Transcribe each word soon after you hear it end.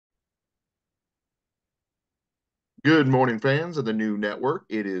Good morning, fans of the new network.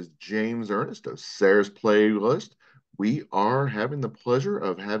 It is James Ernest of Sarah's Playlist. We are having the pleasure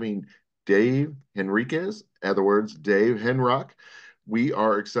of having Dave Henriquez, in other words, Dave Henrock. We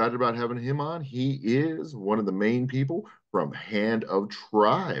are excited about having him on. He is one of the main people from Hand of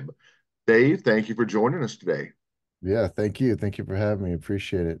Tribe. Dave, thank you for joining us today. Yeah, thank you. Thank you for having me.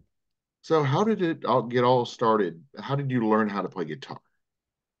 Appreciate it. So, how did it all get all started? How did you learn how to play guitar?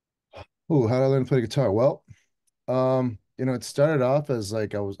 Oh, how did I learn to play guitar? Well, it started off as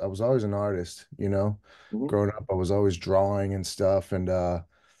like I was always an artist, Mhm. Growing up, I was always drawing and stuff. And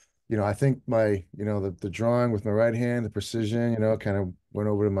I think my, the drawing with my right hand, the precision, kind of went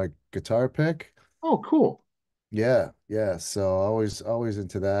over to my guitar pick. Oh, cool. Yeah, yeah. So always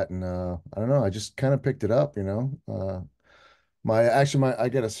into that. And I don't know, I just kind of picked it up. My I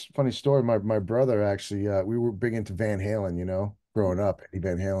got a funny story. My brother actually, we were big into Van Halen, growing up, Eddie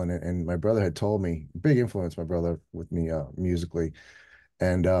Van Halen, and my brother had told me, big influence, my brother with me musically,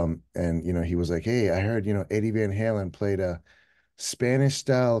 and he was like, hey, I heard Eddie Van Halen played a Spanish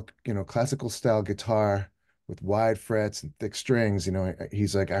style, classical style guitar with wide frets and thick strings.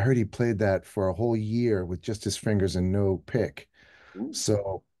 He's like, I heard he played that for a whole year with just his fingers and no pick. Ooh,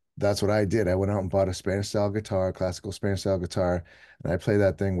 So that's what I did. I went out and bought a Spanish style guitar, classical Spanish style guitar, and I played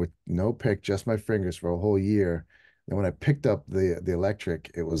that thing with no pick, just my fingers for a whole year. And when I picked up the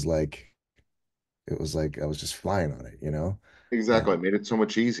electric, it was like I was just flying on it. exactly. And It made it so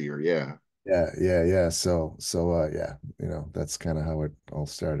much easier. Yeah. yeah, yeah, yeah. So yeah, that's kind of how it all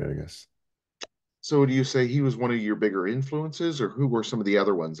started, I guess. So, do you say he was one of your bigger influences, or who were some of the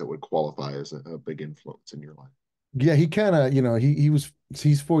other ones that would qualify as a big influence in your life? Yeah, he kind of,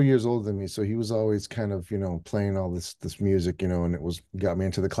 he's 4 years older than me, so he was always kind of, playing all this music, and it was got me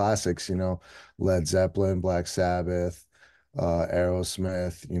into the classics, Led Zeppelin, Black Sabbath,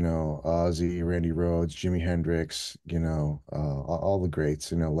 Aerosmith, Ozzy, Randy Rhoads, Jimi Hendrix, all the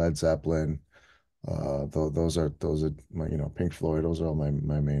greats, Led Zeppelin. Those are my, Pink Floyd. Those are all my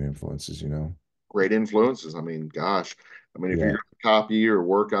main influences. Great influences. I mean, gosh, I mean, if you're Yeah, going to copy or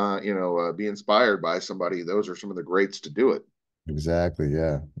work on, be inspired by somebody, those are some of the greats to do it. exactly.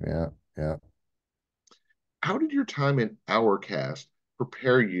 Yeah, yeah, yeah. How did your time in Hourcast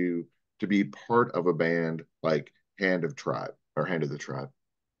prepare you to be part of a band like Hand of Tribe or Hand of the Tribe?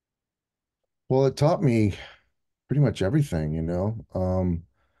 Well, it taught me pretty much everything.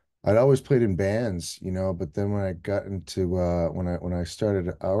 I'd always played in bands, but then when I got into when I started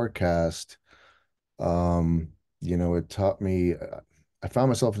Hourcast, it taught me I found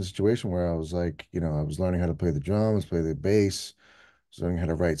myself in a situation where I was like, I was learning how to play the drums, play the bass, was learning how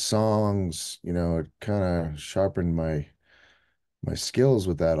to write songs, it kind of sharpened my skills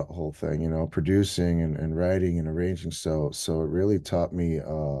with that whole thing, producing and writing and arranging. So it really taught me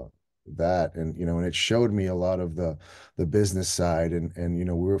that, and it showed me a lot of the business side, and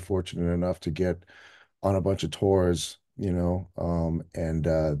we were fortunate enough to get on a bunch of tours, and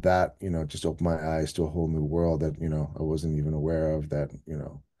that just opened my eyes to a whole new world that I wasn't even aware of, that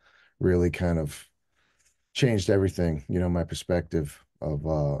really kind of changed everything, my perspective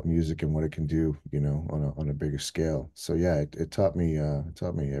of music and what it can do, on a bigger scale. So yeah, it taught me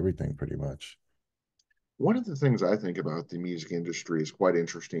everything pretty much. One of the things I think about the music industry is quite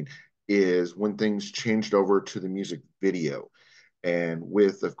interesting is when things changed over to the music video. And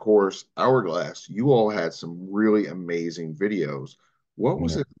with, of course, Hourglass, you all had some really amazing videos. What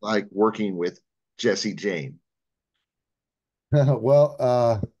was Yeah. it like working with Jesse Jane? Well,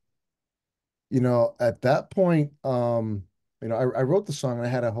 at that point, I wrote the song and I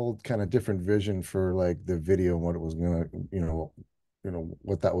had a whole kind of different vision for like the video and what it was gonna,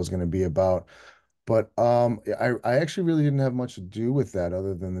 what that was gonna be about. But I actually really didn't have much to do with that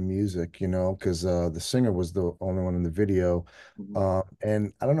other than the music, because the singer was the only one in the video. Mhm.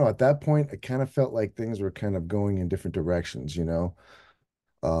 And I don't know, at that point, it kind of felt like things were kind of going in different directions. So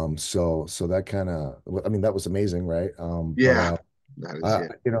that kind of, I mean, that was amazing, right? But Yeah, that is, I,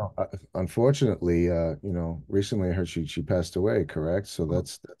 yeah. unfortunately, recently I heard she passed away, correct? So Oh,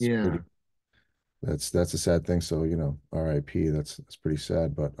 that's pretty yeah. that's a sad thing. So, RIP, that's pretty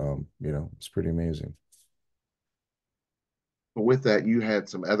sad, but it's pretty amazing. But with that, you had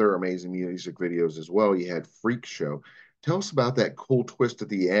some other amazing music videos as well. You had Freak Show. Tell us about that cool twist at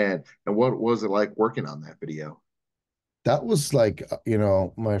the end and what was it like working on that video? That was like,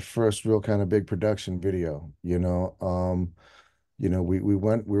 my first real kind of big production video. It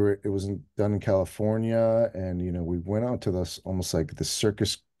was done in California, and we went out to this almost like the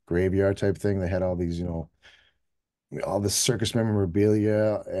circus graveyard type thing. They had all these, all the circus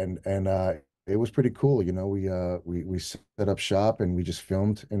memorabilia, and it was pretty cool. We set up shop and we just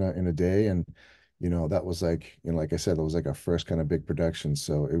filmed in a day, and that was like, like I said, that was like our first kind of big production.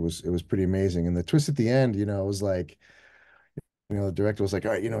 So it was pretty amazing. And the twist at the end, it was like, the director was like,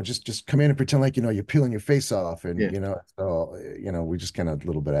 all right, just come in and pretend like, you're peeling your face off. And, Yeah. so, we just kind of a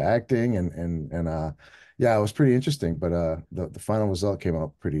little bit of acting and yeah, it was pretty interesting. But the final result came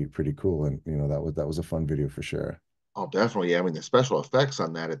out pretty cool. And, that was a fun video for sure. Oh, definitely. Yeah, I mean, the special effects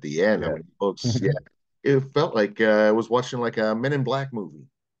on that at the end, I Yeah. mean, folks, yeah, it felt like I was watching like a Men in Black movie.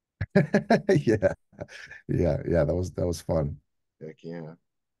 Yeah. Yeah. That was fun. Heck yeah.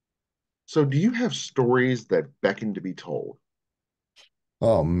 So, do you have stories that beckon to be told?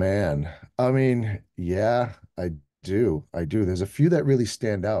 Oh man. I mean, yeah, I do. I do. There's a few that really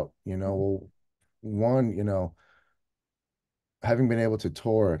stand out. One, having been able to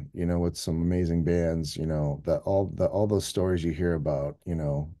tour, with some amazing bands, that all those stories you hear about,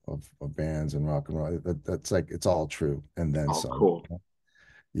 of bands and rock and roll, that's like it's all true and then Oh, some. cool.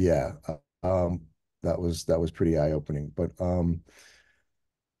 Yeah. That was pretty eye-opening. But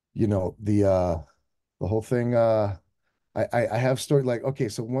you know, the whole thing I have story like okay,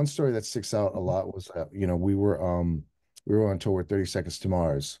 so one story that sticks out a lot was we were on tour with 30 Seconds to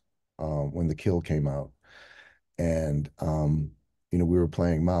Mars when The Kill came out, and we were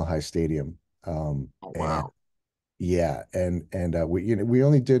playing Mile High Stadium, Oh, and wow. yeah, and we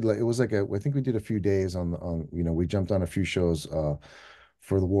only did like it was like I think we did a few days on we jumped on a few shows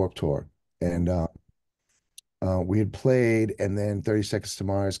for the Warped Tour, Mhm. and we had played, and then 30 Seconds to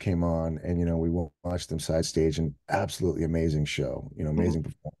Mars came on, and we watched them side stage, and absolutely amazing show, Mhm. amazing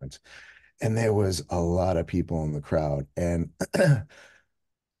performance. And there was a lot of people in the crowd, and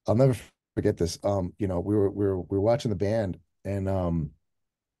I'll never forget this. We were watching the band, and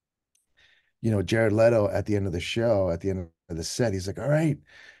Jared Leto at the end of the show, at the end of the set, he's like, "All right."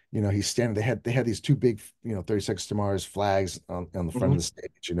 He's standing. They had these two big, 30 Seconds to Mars flags on the front of Mhm. the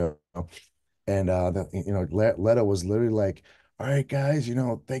stage, and Leto was literally like, "All right, guys,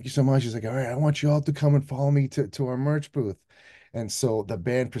 thank you so much." He's like, "All right, I want you all to come and follow me to our merch booth." And so the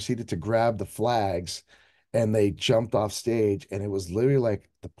band proceeded to grab the flags and they jumped off stage, and it was literally like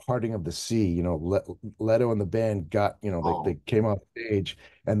the parting of the sea. Leto and the band got, they Oh, came off stage,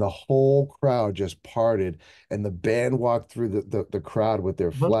 and the whole crowd just parted, and the band walked through the crowd with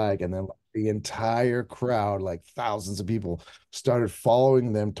their mhm. flag, and then the entire crowd, like thousands of people, started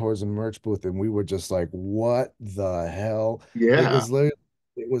following them towards the merch booth, and we were just like, what the hell? It Yeah. was literally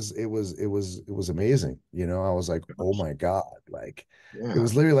it was amazing. I was like, oh my God. Like it Yeah.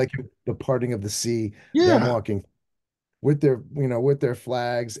 was literally like the parting of the sea, them Yeah. walking with their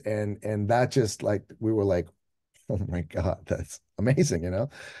flags, and that just like we were like, oh my God, that's amazing. That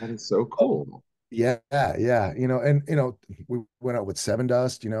is so cool. Yeah, yeah. And we went out with Seven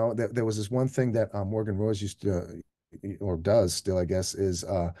Dust. There was this one thing that Morgan Rose used to or does still, I guess, is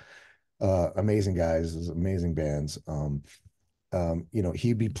amazing guys, is amazing bands.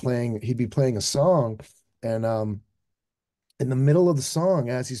 He'd be playing a song, and in the middle of the song,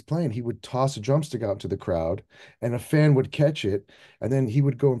 as he's playing, he would toss a drumstick out to the crowd, and a fan would catch it, and then he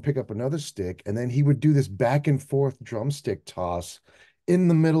would go and pick up another stick, and then he would do this back and forth drumstick toss in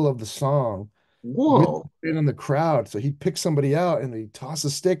the middle of the song with Whoa. the fan in the crowd. So he'd pick somebody out and he'd toss a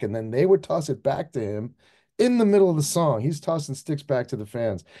stick, and then they would toss it back to him in the middle of the song. He's tossing sticks back to the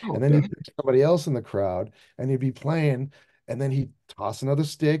fans, Oh, and then that, he'd pick somebody else in the crowd, and he'd be playing, and then he'd toss another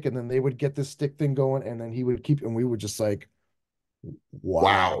stick, and then they would get this stick thing going, and then he would keep, and we were just like, wow.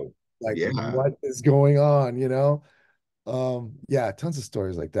 wow, like Yeah. what is going on? Yeah, tons of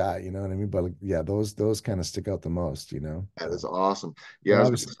stories like that, you know what I mean? But like, yeah, those kind of stick out the most. That is awesome. Yeah, But I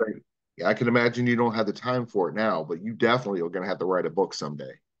was going to obviously, say, yeah, I can imagine you don't have the time for it now, but you definitely are going to have to write a book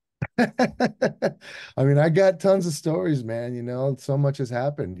someday. I mean, I got tons of stories, man, so much has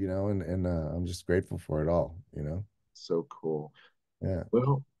happened, and I'm just grateful for it all. So cool. Yeah.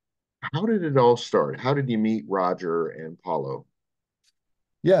 Well, how did it all start? How did you meet Roger and Paulo?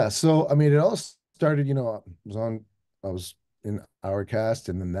 Yeah, so I mean, it all started, I was in Hourcast,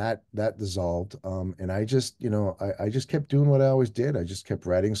 and then that dissolved. And I just kept doing what I always did. I just kept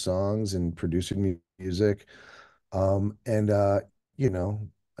writing songs and producing music. And you know,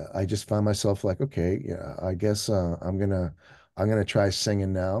 I just found myself like, okay, yeah, I guess I'm gonna try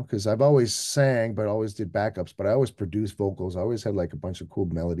singing now, because I've always sang, but always did backups, but I always produced vocals. I always had like a bunch of cool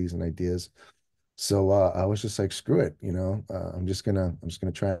melodies and ideas. So I was just like, screw it, I'm just gonna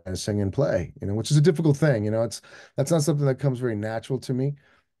try and sing and play, which is a difficult thing. That's not something that comes very natural to me,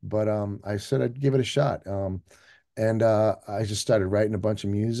 but I said I'd give it a shot. And I just started writing a bunch of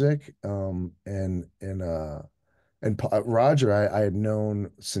music. And Roger, I had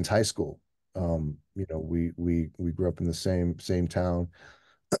known since high school. We grew up in the same town,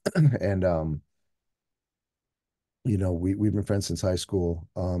 and we've been friends since high school,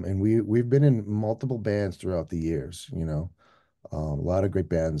 and we've been in multiple bands throughout the years. A lot of great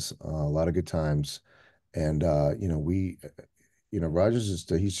bands, a lot of good times, and Roger's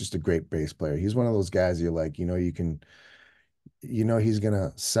he's just a great bass player. He's one of those guys you're like, he's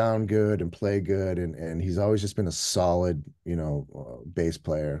gonna sound good and play good, and he's always just been a solid, bass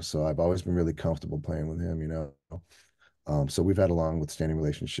player. So I've always been really comfortable playing with him. So we've had a long withstanding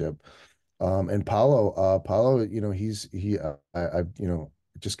relationship. And Paulo,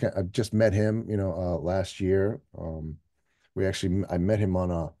 I've just met him, last year. I met him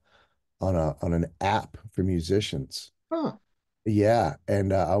on an app for musicians. Huh. Yeah,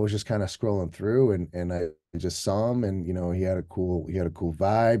 and I was just kind of scrolling through, and I just saw him, and he had a cool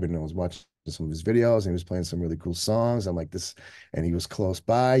vibe, and I was watching some of his videos, and he was playing some really cool songs. I'm like this, and he was close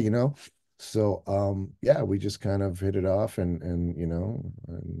by. So yeah, we just kind of hit it off, and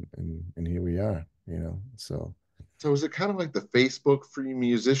here we are. So So is it kind of like the Facebook for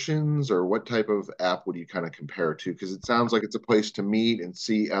musicians, or what type of app would you kind of compare it to? Because it sounds like it's a place to meet and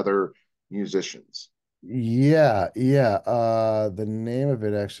see other musicians. yeah, yeah. The name of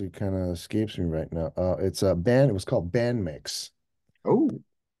it actually kind of escapes me right now. It's a band. It was called Bandmates. Oh,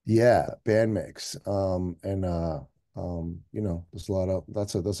 Yeah, band mix. There's a lot of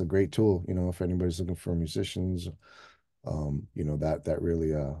that's a great tool, if anybody's looking for musicians. That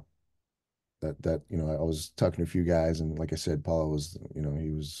really I was talking to a few guys, and like I said, Paulo was,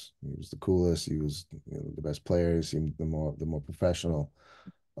 he was the coolest, he was, the best player, he seemed the more professional.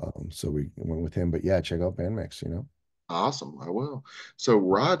 So we went with him. But yeah, check out band mix. awesome. I will. So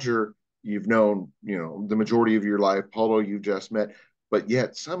Roger, you've known, the majority of your life. Paulo, you just met, but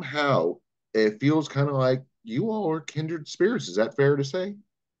yet somehow it feels kind of like you all are kindred spirits. Is that fair to say?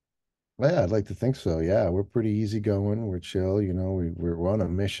 Well, yeah, I'd like to think so. Yeah, we're pretty easygoing. We're chill. We're on a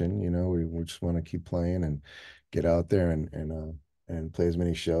mission. We just want to keep playing and get out there and play as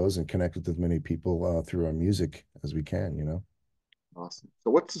many shows and connect with as many people through our music as we can. Awesome.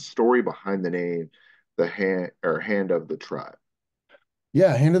 So what's the story behind the name, the hand of the tribe?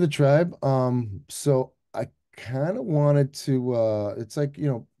 Yeah, Hand of the Tribe. So I kind of wanted to. It's like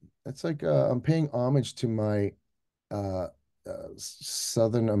I'm paying homage to my uh,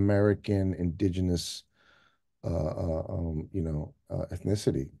 Southern American indigenous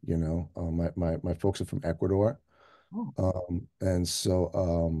ethnicity. My folks are from Ecuador. Oh, And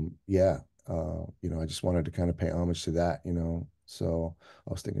so, yeah, I just wanted to kind of pay homage to that. So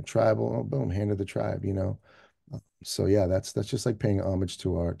I was thinking tribal, oh, boom, hand of the tribe. So yeah, that's just like paying homage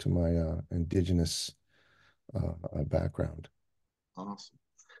to my indigenous background. awesome.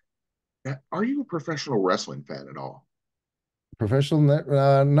 Now, are you a professional wrestling fan at all? Professional,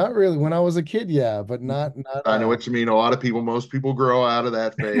 not really. When I was a kid, yeah, but not I know what you mean. A lot of people, most people grow out of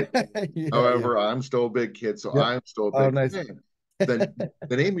that phase. yeah, yeah. However, I'm still a big kid, so Yep. I'm still a Oh, big nice. fan.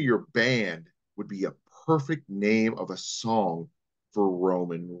 The name of your band would be a perfect name of a song for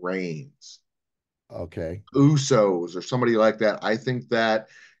Roman Reigns. Okay. Usos or somebody like that. I think that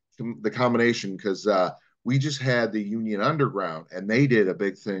the combination, because we just had the Union Underground and they did a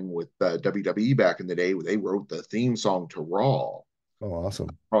big thing with WWE back in the day where they wrote the theme song to Raw Oh, awesome.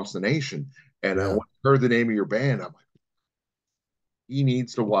 across the nation. And when Yeah. I heard the name of your band, I'm like, he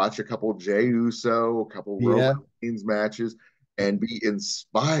needs to watch a couple Jey Uso, a couple Roman Yeah. Reigns matches, and be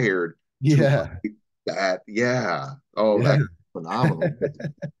inspired to Yeah. write that. Yeah. Oh, Yeah. that's phenomenal.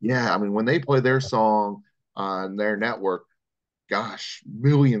 Yeah, I mean, when they play their song on their network, gosh,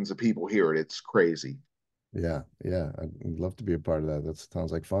 millions of people hear it. It's crazy. Yeah. Yeah. I'd love to be a part of that. That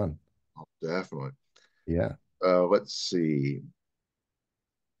sounds like fun. Oh, definitely. Yeah. Let's see.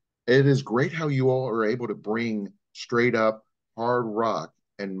 It is great how you all are able to bring straight up hard rock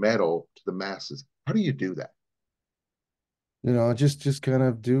and metal to the masses. How do you do that? Just kind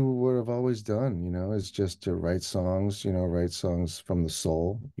of do what I've always done, is just to write songs from the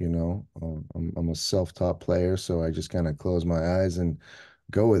soul. I'm a self-taught player, so I just kind of close my eyes and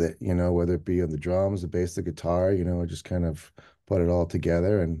go with it, whether it be on the drums, the bass, the guitar, I just kind of put it all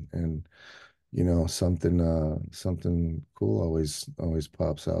together and something cool always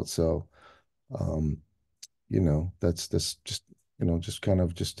pops out. So, um, that's just kind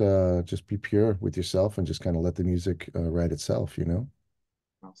of just be pure with yourself and just kind of let the music write itself.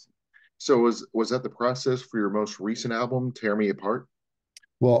 Awesome. So was that the process for your most recent album, Tear Me Apart?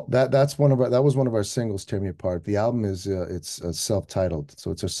 Well, that was one of our singles, Tear Me Apart. The album it's self-titled,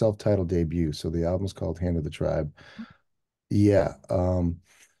 so it's our self-titled debut. So the album's called Hand of the Tribe. Yeah.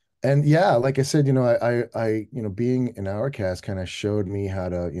 And yeah, like I said, being in Hourcast kind of showed me how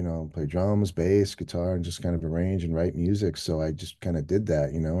to, play drums, bass, guitar, and just kind of arrange and write music. So I just kind of did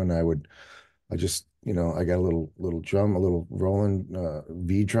that, and I just, I got a little drum, a little rolling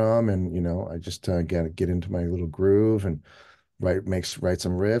V drum, and I just get into my little groove and write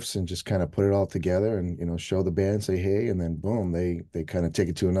some riffs and just kind of put it all together and show the band, say hey, and then boom, they kind of take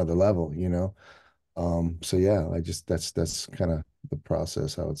it to another level. So yeah, I just that's kind of the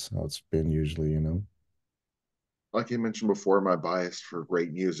process how it's been usually. Like I mentioned before, my bias for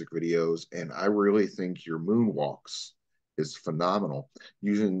great music videos, and I really think your moonwalks is phenomenal.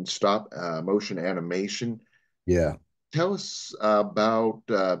 Using stop motion animation. Yeah. Tell us about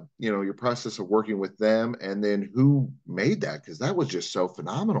your process of working with them, and then who made that because that was just so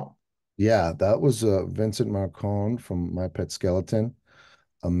phenomenal. Yeah, that was Vincent Marcone from My Pet Skeleton.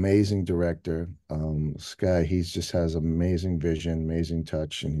 Amazing director. This guy, he's just has amazing vision, amazing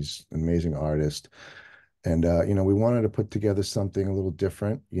touch, and he's an amazing artist. And we wanted to put together something a little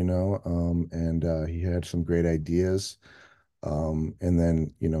different, and he had some great ideas. And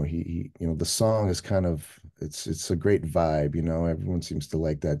then, the song is kind of it's a great vibe, everyone seems to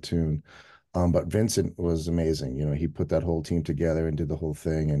like that tune. But Vincent was amazing. He put that whole team together and did the whole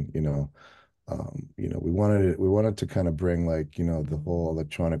thing. And, we wanted to kind of bring like, the whole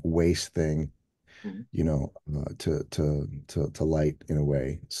electronic waste thing, Mhm. to light in a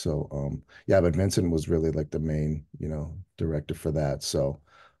way. So yeah, but Vincent was really like the main, director for that. So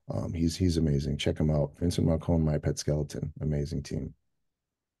he's amazing. Check him out. Vincent Marcone, My Pet Skeleton. Amazing team.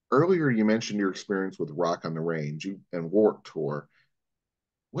 Earlier, you mentioned your experience with Rock on the Range and Warped Tour.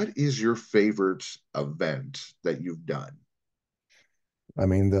 What is your favorite event that you've done? I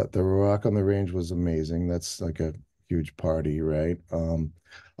mean, the Rock on the Range was amazing. That's like a huge party, right?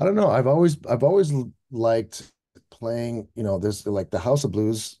 I don't know. I've always liked playing, there's like the House of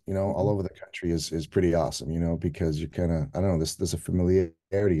Blues, all Mhm. over the country is pretty awesome, because you kind of, I don't know, there's a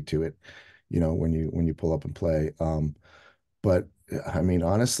familiarity to it, when you pull up and play. But I mean,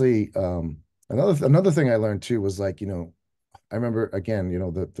 honestly, another thing I learned too was like, I remember again,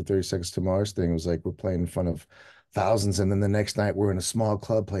 the 30 Seconds to Mars thing was like we're playing in front of thousands, and then the next night we're in a small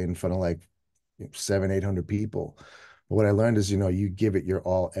club playing in front of like seven, 800 people. But what I learned is, you give it your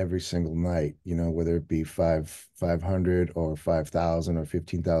all every single night, whether it be 500 or 5,000 or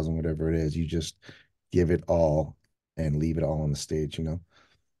 15,000, whatever it is, you just give it all and leave it all on the stage. You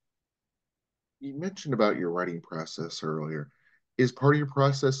mentioned about your writing process earlier. Is part of your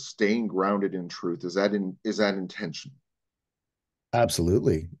process staying grounded in truth? Is that intention?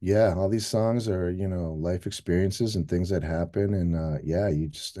 Absolutely. Yeah. All these songs are, life experiences and things that happen. And yeah, you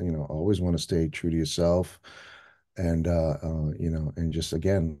just, always want to stay true to yourself and and just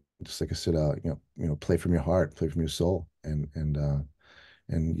again, just like I said, play from your heart, play from your soul. And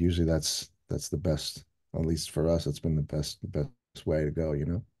usually that's the best, at least for us, it's been the best way to go.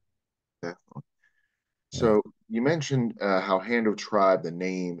 Definitely. Yeah. So you mentioned how Hand of Tribe, the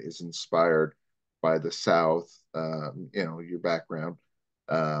name, is inspired by the South, your background.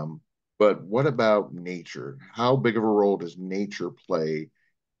 Um, but what about nature? How big of a role does nature play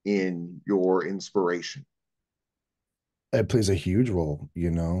in your inspiration? It plays a huge role,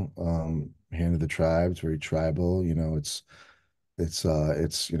 Hand of the Tribes, very tribal, it's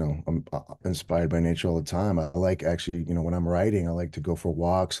I'm inspired by nature all the time. I like actually, when I'm writing, I like to go for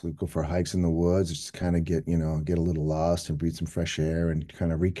walks, go for hikes in the woods, just kind of get a little lost and breathe some fresh air and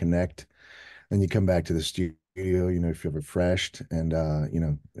kind of reconnect. Then you come back to the studio, you feel refreshed, and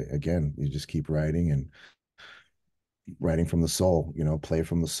again, you just keep writing and writing from the soul, play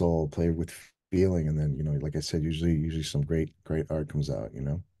from the soul, play with feeling, and then like I said, usually some great art comes out.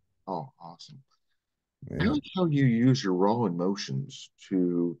 Oh, awesome. I Yeah. like how you use your raw emotions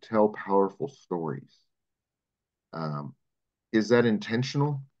to tell powerful stories. Um, is that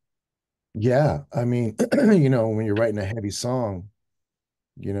intentional? Yeah, I mean, when you're writing a heavy song,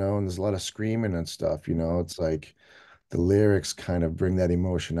 and there's a lot of screaming and stuff, it's like the lyrics kind of bring that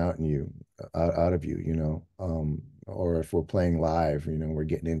emotion out in you, out of you. Or if we're playing live, we're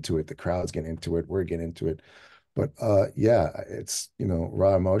getting into it, the crowd's getting into it, we're getting into it. But yeah, it's,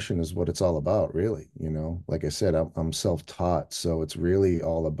 raw emotion is what it's all about, really. Like I said, I'm self-taught, so it's really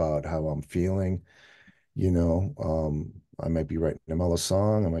all about how I'm feeling. I might be writing a mellow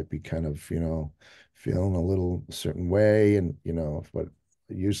song, I might be kind of, feeling a little certain way, and but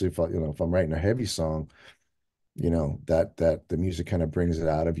usually if I'm writing a heavy song, that the music kind of brings it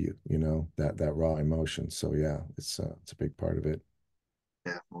out of you, that raw emotion. So yeah, it's a big part of it.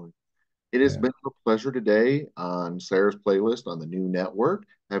 Definitely. It has Yeah. been a pleasure today on Sarah's playlist on the new network,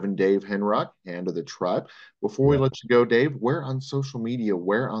 having Dave Henrock, Hand of the Tribe. Before we Yeah. let you go, Dave, where on social media,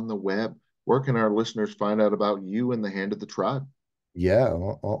 where on the web, where can our listeners find out about you and the Hand of the Tribe? Yeah,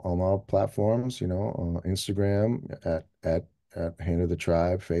 on all platforms, Instagram at Hand of the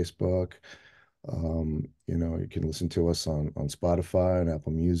Tribe, Facebook, You can listen to us on Spotify and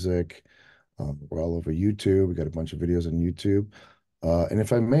Apple Music. We're all over YouTube. We got a bunch of videos on YouTube. And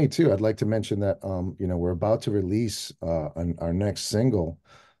if I may too, I'd like to mention that we're about to release our next single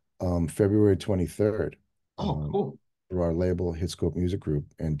February 23rd Oh, cool. through our label Hitscope Music Group,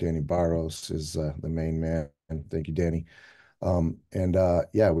 and Danny Barros is the main man. Thank you, Danny. And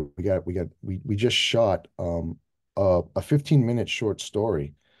yeah, we just shot a 15-minute short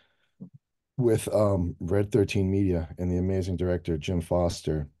story with Red 13 Media and the amazing director Jim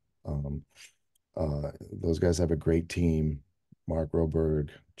Foster. Um, those guys have a great team. Mark Roberg,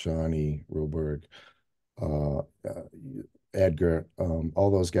 Johnny Roberg, uh, uh, Edgar,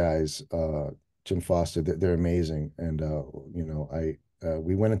 all those guys, Jim Foster, they're amazing. And I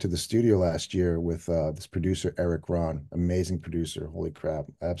we went into the studio last year with this producer Eric Ron, amazing producer. Holy crap,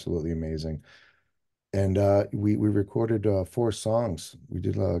 absolutely amazing. And we recorded four songs. We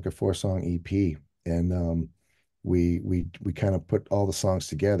did like a four-song EP, and we kind of put all the songs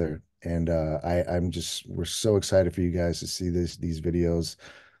together. And we're so excited for you guys to see these videos.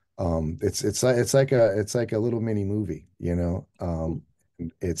 It's like a little mini movie, you know.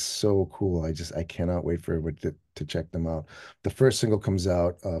 It's so cool. I cannot wait for everyone to check them out. The first single comes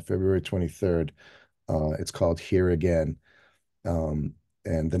out February 23rd. It's called Here Again. Um,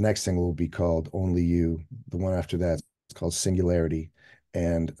 and the next single will be called Only You. The one after that is called Singularity.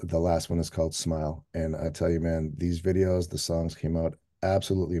 And the last one is called Smile. And I tell you, man, these videos, the songs came out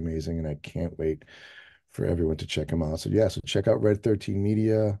absolutely amazing. And I can't wait for everyone to check them out. So yeah, so check out Red 13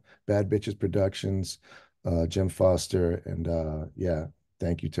 Media, Bad Bitches Productions, Jim Foster, and yeah,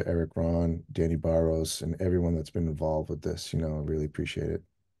 thank you to Eric Ron, Danny Barros, and everyone that's been involved with this. I really appreciate it.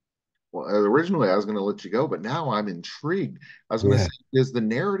 Well, originally I was going to let you go, but now I'm intrigued. I was going to Yeah. say, is the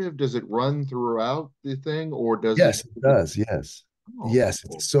narrative, does it run throughout the thing or does it? Yes, it does. Yes. Oh, Yes, it's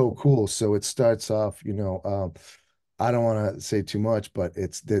cool. so cool. So it starts off, I don't want to say too much, but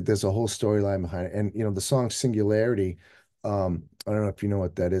there's a whole storyline behind it. And the song Singularity, I don't know if you know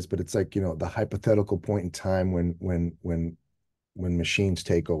what that is, but it's like, the hypothetical point in time when machines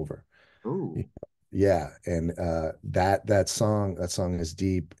take over. Ooh, Yeah, and that song is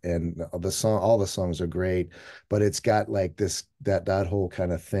deep, and all the songs are great, but it's got like that whole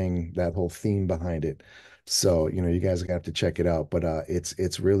kind of thing, that whole theme behind it. So, you guys are gonna have to check it out, but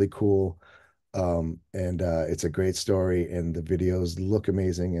it's really cool. And it's a great story, and the videos look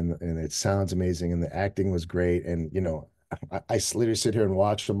amazing, and it sounds amazing, and the acting was great. And I literally sit here and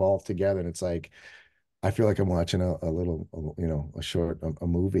watch them all together, and it's like I feel like I'm watching a little, a short, a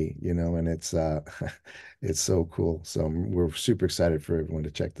movie, and it's so cool. So we're super excited for everyone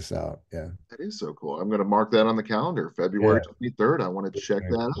to check this out. Yeah. that is so cool. I'm going to mark that on the calendar, February Yeah. 23rd. I want to check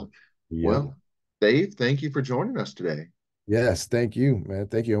that out. Yep. Well, Dave, thank you for joining us today. Yes. Thank you, man.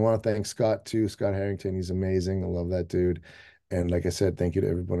 Thank you. I want to thank Scott too. Scott Harrington. He's amazing. I love that dude. And like I said, thank you to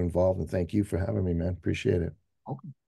everyone involved, and thank you for having me, man. Appreciate it. Okay.